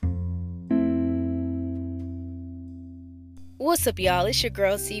What's up, y'all? It's your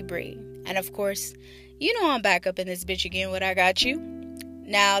girl, C Bree. And of course, you know I'm back up in this bitch again with I Got You.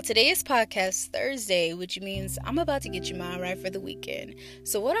 Now, today is Podcast Thursday, which means I'm about to get your mind right for the weekend.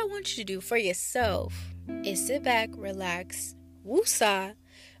 So what I want you to do for yourself is sit back, relax, woosah,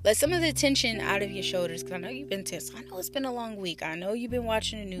 let some of the tension out of your shoulders, because I know you've been tense. I know it's been a long week. I know you've been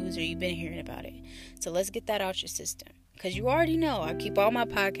watching the news or you've been hearing about it. So let's get that out your system. Because you already know I keep all my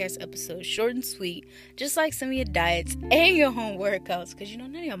podcast episodes short and sweet, just like some of your diets and your home workouts. Because,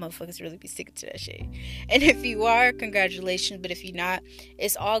 none of y'all motherfuckers really be sticking to that shit. And if you are, congratulations. But if you're not,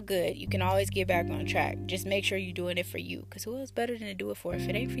 it's all good. You can always get back on track. Just make sure you're doing it for you. Because who else better than to do it for if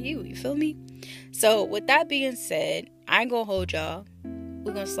it ain't for you? You feel me? So with that being said, I ain't going to hold y'all.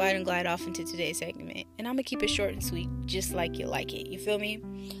 We're going to slide and glide off into today's segment. And I'm going to keep it short and sweet, just like you like it. You feel me?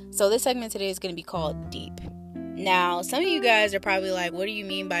 So this segment today is going to be called Deep. Now, some of you guys are probably like, what do you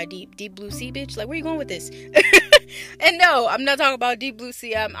mean by deep? Deep blue sea, bitch? Like, where you going with this? And no, I'm not talking about deep blue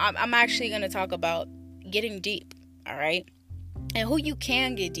sea. I'm actually going to talk about getting deep, all right? And who you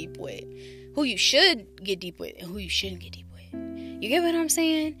can get deep with, who you should get deep with, and who you shouldn't get deep with. You get what I'm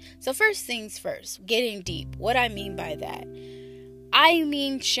saying? So first things first, getting deep. What I mean by that, I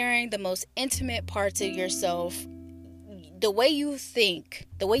mean sharing the most intimate parts of yourself, the way you think,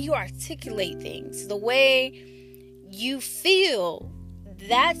 the way you articulate things, the way you feel.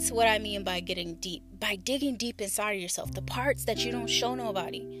 That's what I mean by getting deep, by digging deep inside of yourself, the parts that you don't show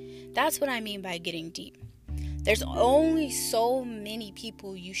nobody. That's what I mean by getting deep. There's only so many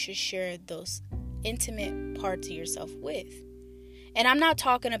people you should share those intimate parts of yourself with. And I'm not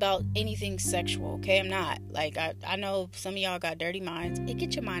talking about anything sexual, okay? I'm not. Like, I know some of y'all got dirty minds. Hey,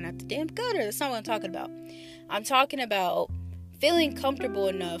 get your mind out the damn gutter. That's not what I'm talking about. I'm talking about feeling comfortable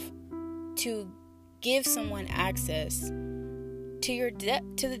enough to give someone access to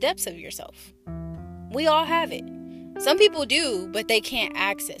to the depths of yourself. We all have it. Some people do, but they can't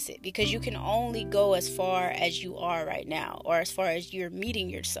access it because you can only go as far as you are right now, or as far as you're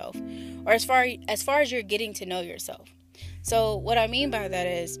meeting yourself, or as far as you're getting to know yourself. So what I mean by that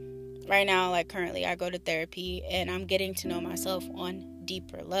is, right now, like currently, I go to therapy and I'm getting to know myself on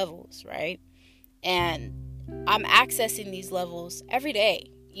deeper levels, right? And I'm accessing these levels every day,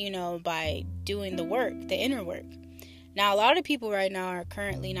 by doing the work, the inner work. Now, a lot of people right now are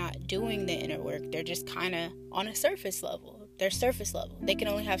currently not doing the inner work. They're just kind of on a surface level. They're surface level. They can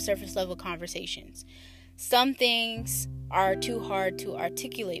only have surface level conversations. Some things are too hard to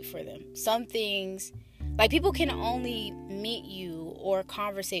articulate for them. Some things, like, people can only meet you or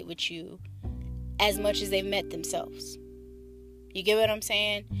conversate with you as much as they've met themselves. You get what I'm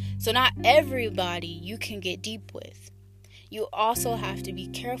saying? So not everybody you can get deep with. You also have to be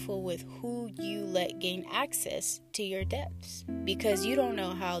careful with who you let gain access to your depths, because you don't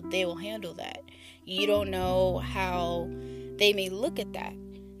know how they will handle that. You don't know how they may look at that.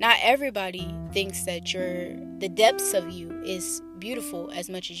 Not everybody thinks that the depths of you is beautiful as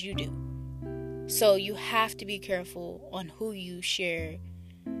much as you do. So you have to be careful on who you share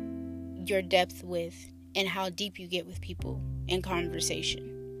your depth with and how deep you get with people in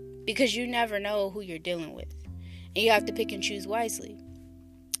conversation, because you never know who you're dealing with. And you have to pick and choose wisely.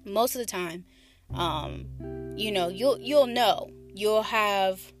 Most of the time, you'll know. You'll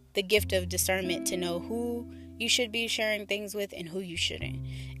have the gift of discernment to know who you should be sharing things with and who you shouldn't.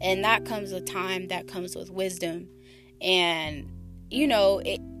 And that comes with time. That comes with wisdom. And,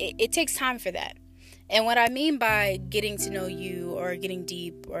 it takes time for that. And what I mean by getting to know you or getting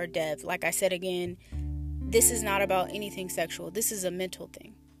deep or depth, like I said again, this is not about anything sexual. This is a mental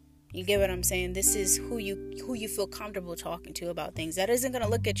thing. You get what I'm saying? This is who you feel comfortable talking to about things. That isn't going to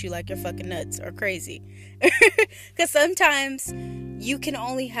look at you like you're fucking nuts or crazy. Because sometimes you can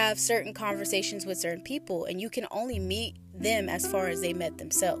only have certain conversations with certain people, and you can only meet them as far as they met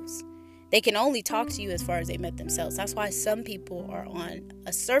themselves. They can only talk to you as far as they met themselves. That's why some people are on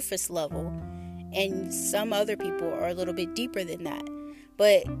a surface level and some other people are a little bit deeper than that.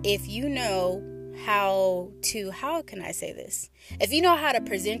 But if you know how can I say this? If you know how to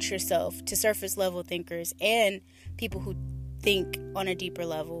present yourself to surface level thinkers and people who think on a deeper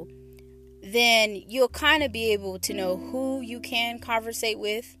level, then you'll kind of be able to know who you can conversate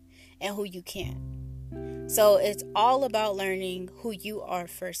with and who you can't. So it's all about learning who you are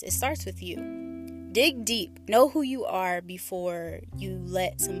first. It starts with you. Dig deep. Know who you are before you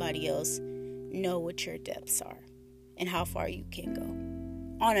let somebody else know what your depths are and how far you can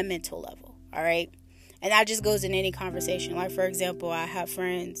go on a mental level. All right. And that just goes in any conversation. Like, for example, I have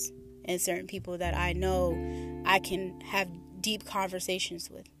friends and certain people that I know I can have deep conversations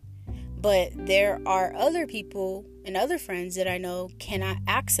with. But there are other people and other friends that I know cannot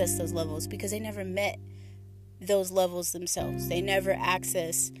access those levels because they never met those levels themselves. They never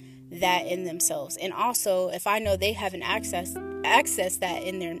access that in themselves. And also, if I know they haven't access that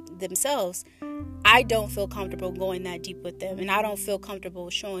in themselves, I don't feel comfortable going that deep with them, and I don't feel comfortable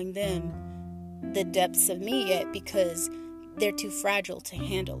showing them the depths of me yet, because they're too fragile to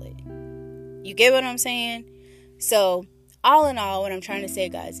handle it. You get what I'm saying? So all in all, what I'm trying to say,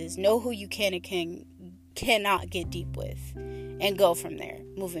 guys, is know who you can and cannot get deep with, and go from there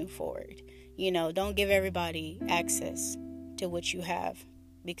moving forward. Don't give everybody access to what you have,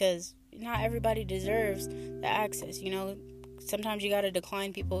 because not everybody deserves the access. Sometimes you got to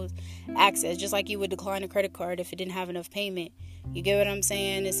decline people's access, just like you would decline a credit card if it didn't have enough payment. You get what I'm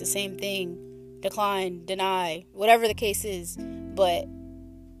saying? It's the same thing. Decline, deny, whatever the case is. But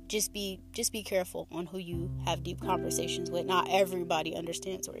just be careful on who you have deep conversations with. Not everybody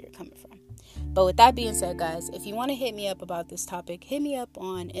understands where you're coming from. But with that being said, guys, if you want to hit me up about this topic, hit me up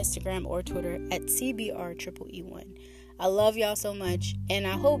on Instagram or Twitter at CBREE1. I love y'all so much, and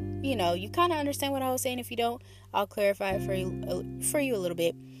I hope, you kind of understand what I was saying. If you don't, I'll clarify it for you a little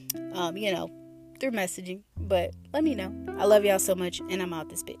bit, through messaging. But let me know. I love y'all so much, and I'm out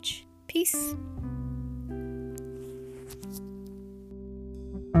this bitch. Peace.